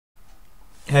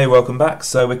Hey, welcome back.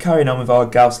 So we're carrying on with our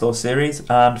Gauss Law series,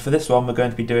 and for this one we're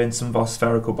going to be doing some of our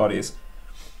spherical bodies.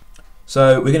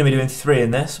 So we're going to be doing three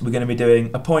in this. We're going to be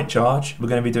doing a point charge, we're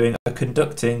going to be doing a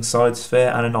conducting solid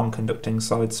sphere and a non-conducting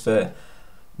solid sphere.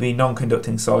 The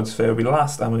non-conducting solid sphere will be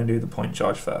last, and we're going to do the point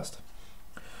charge first.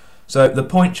 So the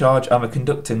point charge and the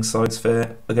conducting solid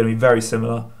sphere are going to be very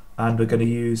similar, and we're going to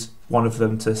use one of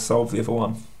them to solve the other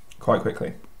one quite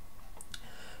quickly.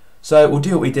 So we'll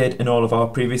do what we did in all of our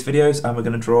previous videos, and we're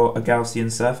going to draw a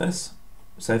Gaussian surface.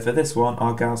 So for this one,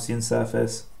 our Gaussian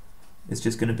surface is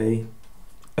just going to be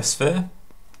a sphere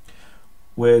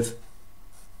with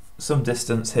some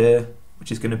distance here,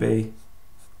 which is going to be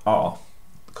r,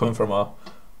 coming from our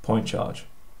point charge.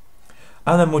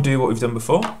 And then we'll do what we've done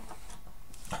before,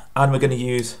 and we're going to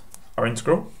use our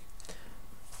integral.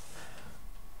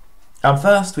 And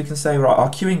first we can say, right, our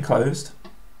q enclosed,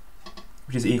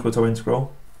 which is equal to our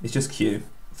integral, is just q.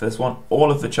 For this one, all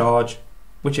of the charge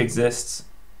which exists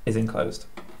is enclosed.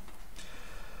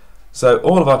 So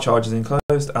all of our charge is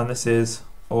enclosed, and this is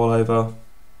all over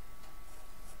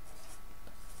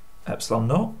epsilon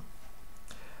naught.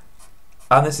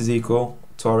 And this is equal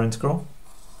to our integral.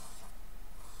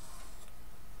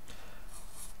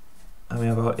 And we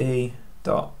have our E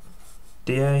dot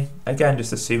dA. Again,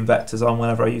 just assume vectors on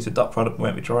whenever I use a dot product, we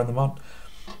won't be drawing them on.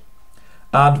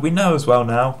 And we know as well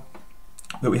now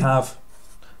that we have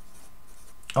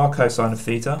our cosine of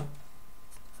theta.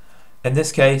 In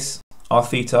this case, our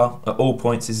theta at all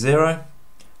points is 0,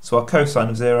 so our cosine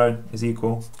of 0 is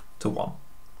equal to 1.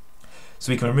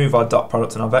 So we can remove our dot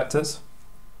product and our vectors,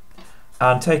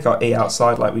 and take our e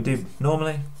outside like we do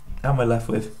normally, and we're left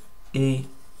with e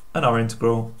and our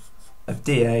integral of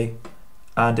dA,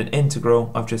 and an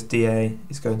integral of just dA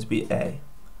is going to be a.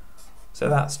 So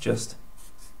that's just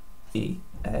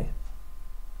EA.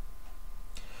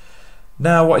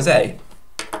 Now what is A?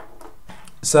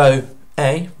 So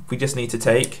A, we just need to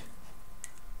take,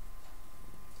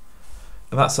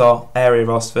 and that's our area of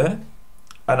our sphere.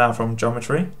 And now from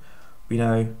geometry, we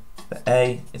know that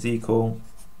A is equal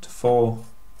to 4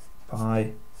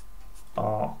 pi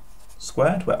r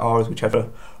squared, where r is whichever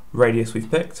radius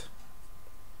we've picked.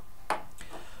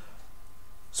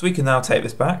 So we can now take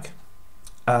this back,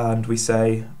 and we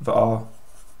say that our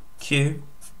q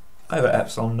over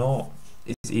epsilon naught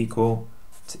is equal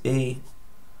to E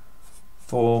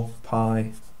 4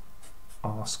 pi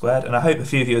r squared. And I hope a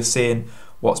few of you are seeing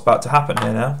what's about to happen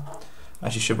here now,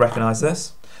 as you should recognise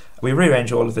this. We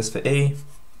rearrange all of this for E,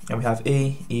 and we have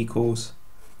E equals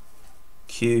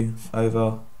q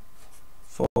over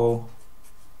 4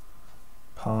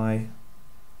 pi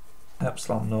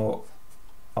epsilon naught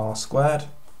r squared.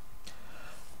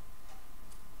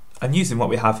 And using what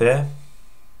we have here,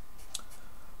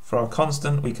 for our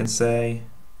constant we can say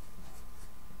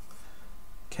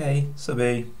k sub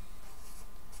e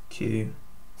q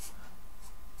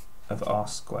of r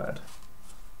squared.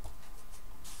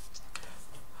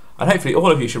 And hopefully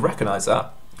all of you should recognise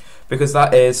that, because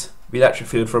that is the electric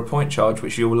field for a point charge,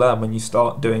 which you'll learn when you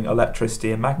start doing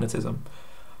electricity and magnetism.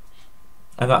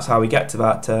 And that's how we get to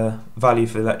that value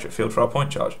for the electric field for our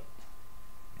point charge.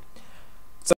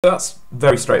 So that's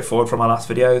very straightforward from our last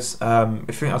videos.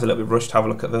 If you think I was a little bit rushed, have a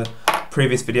look at the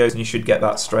previous videos and you should get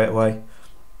that straight away.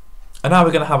 And now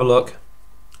we're going to have a look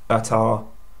at our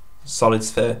solid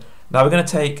sphere. Now we're going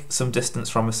to take some distance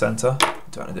from the centre,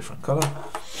 do it in a different colour,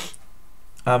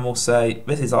 and we'll say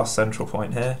this is our central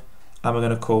point here, and we're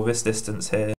going to call this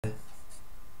distance here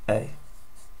A.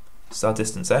 So our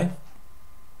distance A.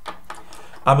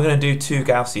 And we're going to do two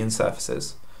Gaussian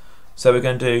surfaces. So we're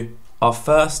going to do our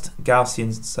first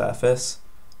Gaussian surface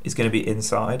is going to be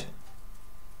inside.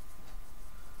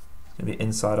 It's going to be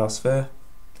inside our sphere.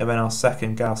 And then our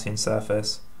second Gaussian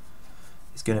surface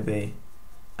is going to be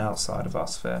outside of our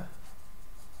sphere.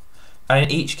 And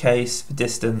in each case, the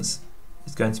distance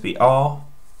is going to be r,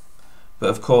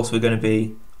 but of course we're going to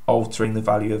be altering the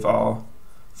value of r.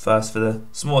 First for the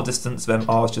small distance, then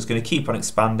r is just going to keep on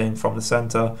expanding from the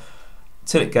centre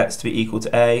till it gets to be equal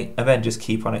to a, and then just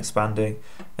keep on expanding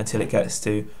until it gets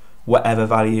to whatever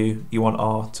value you want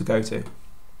r to go to.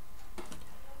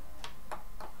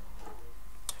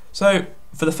 So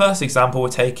for the first example, we're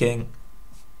taking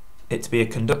it to be a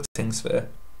conducting sphere.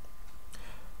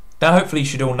 Now hopefully you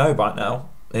should all know by now,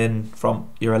 from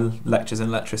your lectures in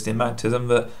electricity and magnetism,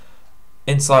 that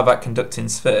inside that conducting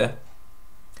sphere,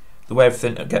 the way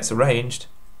everything gets arranged,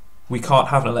 we can't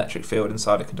have an electric field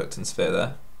inside a conducting sphere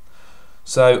there.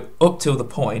 So up till the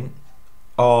point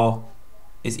r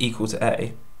is equal to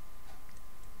a,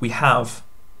 we have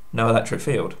no electric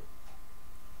field.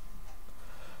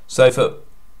 So for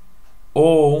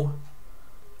all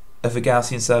of the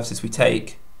Gaussian surfaces we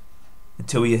take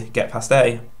until we get past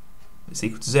A is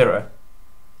equal to 0.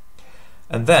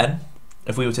 And then,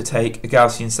 if we were to take a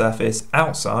Gaussian surface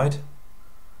outside,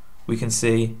 we can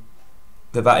see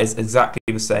that that is exactly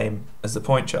the same as the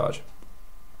point charge.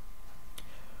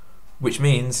 Which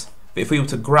means that if we were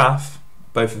to graph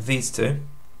both of these two,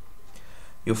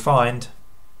 you'll find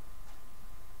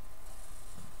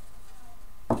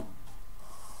that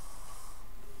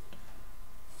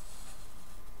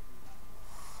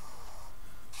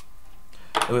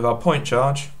with our point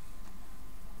charge,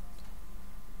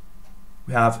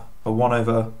 we have a 1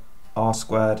 over r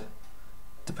squared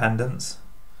dependence,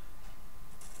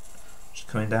 just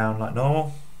coming down like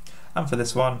normal. And for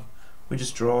this one, we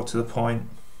just draw to the point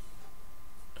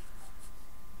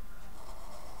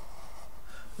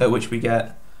at which we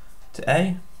get to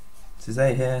A. This is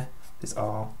A here, this is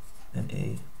R and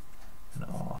E and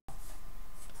R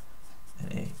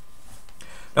and E.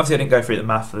 Obviously I didn't go through the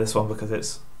math for this one because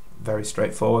it's very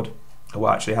straightforward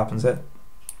what actually happens here.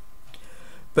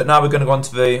 But now we're going to go on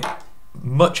to the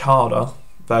much harder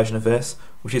version of this,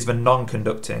 which is the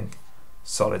non-conducting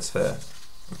solid sphere.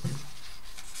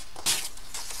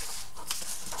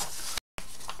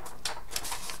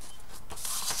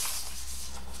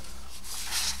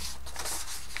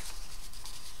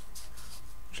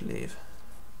 Leave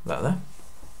that there.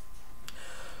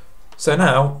 So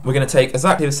now we're going to take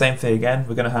exactly the same thing again.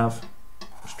 We're going to have,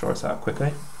 let's draw this out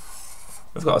quickly.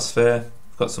 We've got a sphere,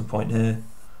 we've got some point here,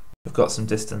 we've got some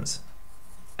distance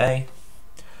A,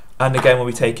 and again we'll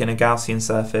be taking a Gaussian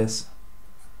surface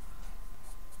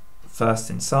first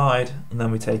inside, and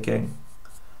then we're taking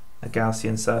a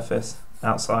Gaussian surface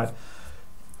outside.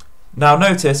 Now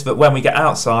notice that when we get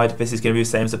outside, this is going to be the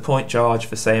same as the point charge,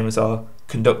 the same as our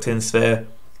conducting sphere,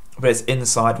 but it's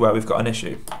inside where we've got an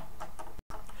issue.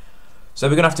 So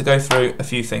we're going to have to go through a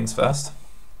few things first.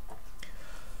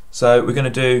 So we're going to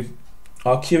do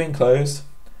our Q enclosed,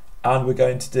 and we're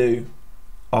going to do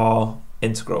our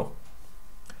integral.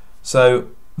 So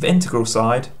the integral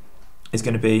side is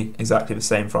going to be exactly the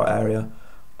same for our area.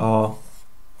 Our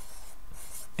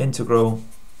integral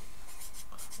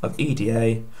of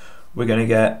EdA, we're going to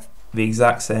get the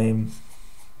exact same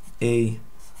E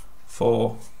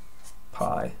 4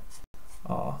 pi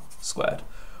r squared.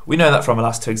 We know that from the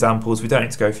last two examples, we don't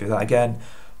need to go through that again.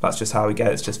 That's just how we get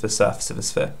it, it's just the surface of a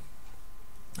sphere.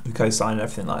 We cosine and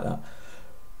everything like that.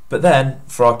 But then,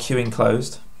 for our Q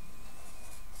enclosed,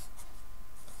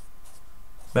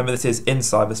 remember this is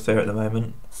inside the sphere at the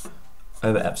moment,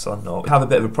 over epsilon naught. We have a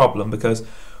bit of a problem because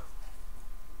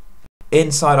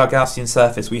inside our Gaussian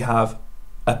surface we have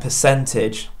a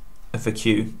percentage of the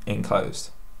Q enclosed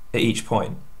at each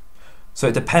point. So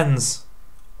it depends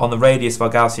on the radius of our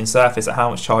Gaussian surface at how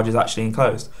much charge is actually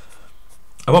enclosed.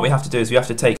 And what we have to do is we have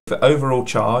to take the overall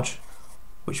charge,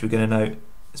 which we're going to note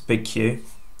as big Q,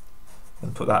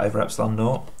 and put that over epsilon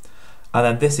naught. And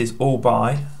then this is all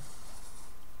by,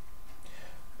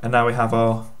 and now we have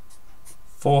our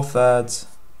 4/3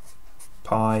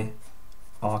 pi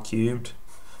r cubed.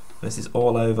 This is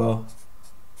all over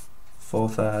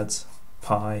 4/3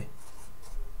 pi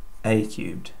a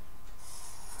cubed.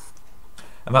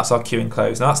 And that's our Q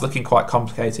enclosed. Now that's looking quite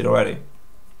complicated already.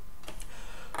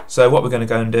 So what we're going to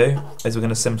go and do is we're going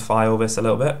to simplify all this a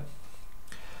little bit.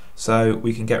 So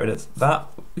we can get rid of that,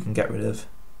 we can get rid of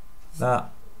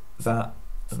that, that,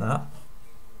 and that.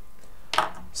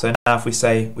 So now if we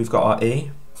say we've got our E,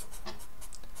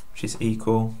 which is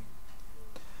equal,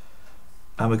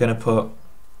 and we're going to put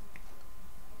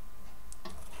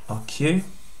our Q,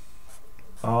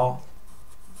 r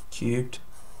cubed,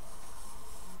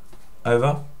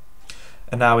 over,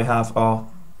 and now we have our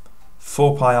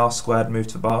 4 pi r squared moved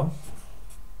to the bottom,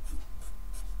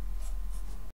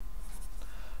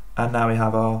 and now we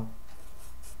have our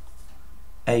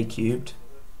a cubed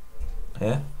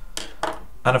here,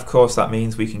 and of course that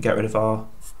means we can get rid of our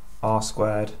r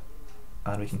squared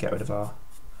and we can get rid of our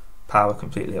power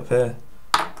completely up here.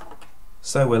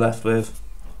 So we're left with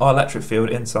our electric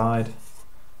field inside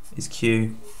is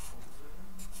Q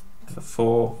over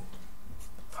 4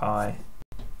 pi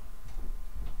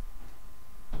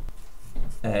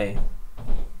a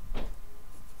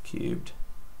cubed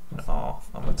and r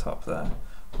on the top there.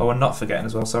 Oh, we're not forgetting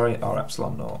as well, sorry, r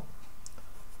epsilon naught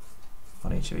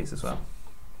on each of these as well.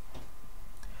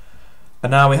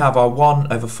 And now we have our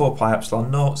 1 over 4 pi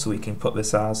epsilon naught, so we can put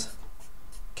this as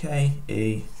k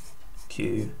e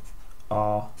q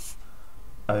r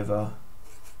over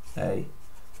a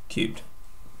cubed.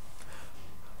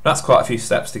 That's quite a few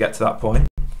steps to get to that point.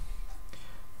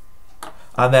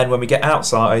 And then when we get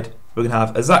outside, we're going to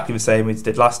have exactly the same we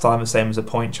did last time, the same as a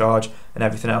point charge and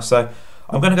everything else. So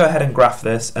I'm going to go ahead and graph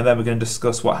this, and then we're going to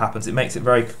discuss what happens. It makes it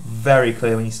very, very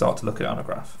clear when you start to look at it on a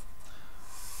graph.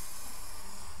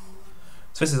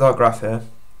 So this is our graph here.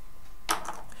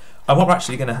 And what we're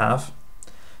actually going to have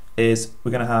is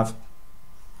we're going to have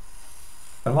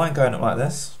a line going up like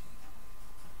this.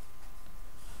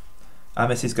 And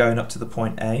this is going up to the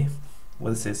point A,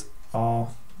 where this is R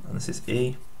and this is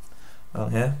E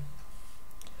along here.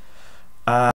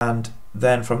 And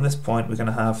then from this point we're going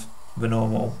to have the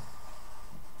normal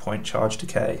point charge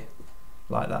decay,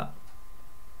 like that.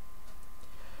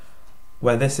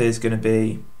 Where this is going to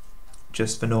be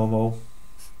just the normal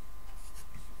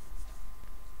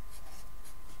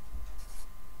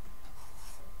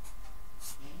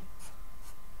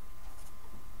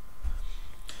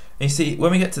and you see, when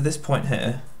we get to this point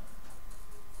here,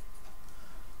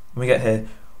 when we get here,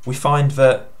 we find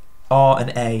that R and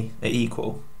A are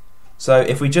equal. So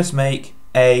if we just make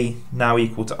A now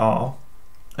equal to R,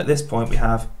 at this point we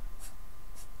have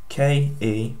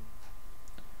KE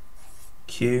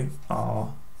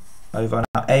QR over,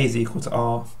 now A is equal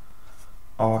to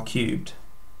R cubed.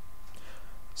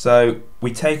 So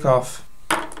we take off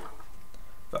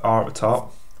the R at the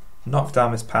top, knock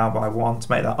down this power by 1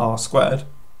 to make that R squared,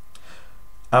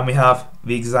 and we have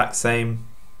the exact same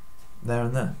there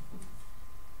and there.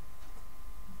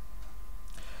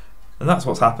 And that's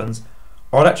what happens.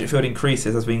 Our electric field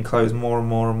increases as we enclose more and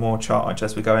more and more charge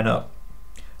as we're going up.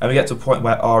 And we get to a point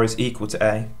where R is equal to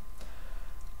A.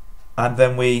 And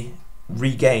then we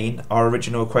regain our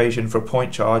original equation for a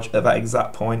point charge at that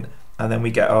exact point, and then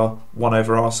we get our 1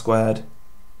 over R squared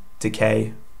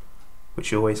decay,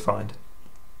 which you always find.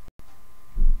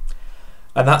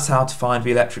 And that's how to find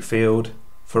the electric field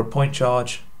for a point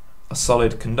charge, a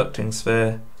solid conducting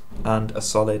sphere, and a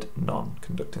solid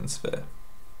non-conducting sphere.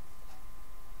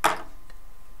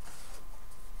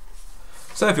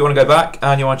 So if you want to go back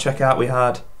and you want to check out, we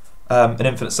had an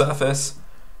infinite surface,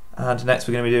 and next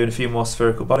we're going to be doing a few more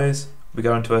spherical bodies. We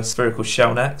go into a spherical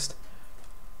shell next.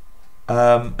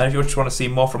 And if you just want to see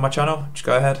more from my channel, just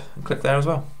go ahead and click there as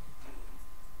well.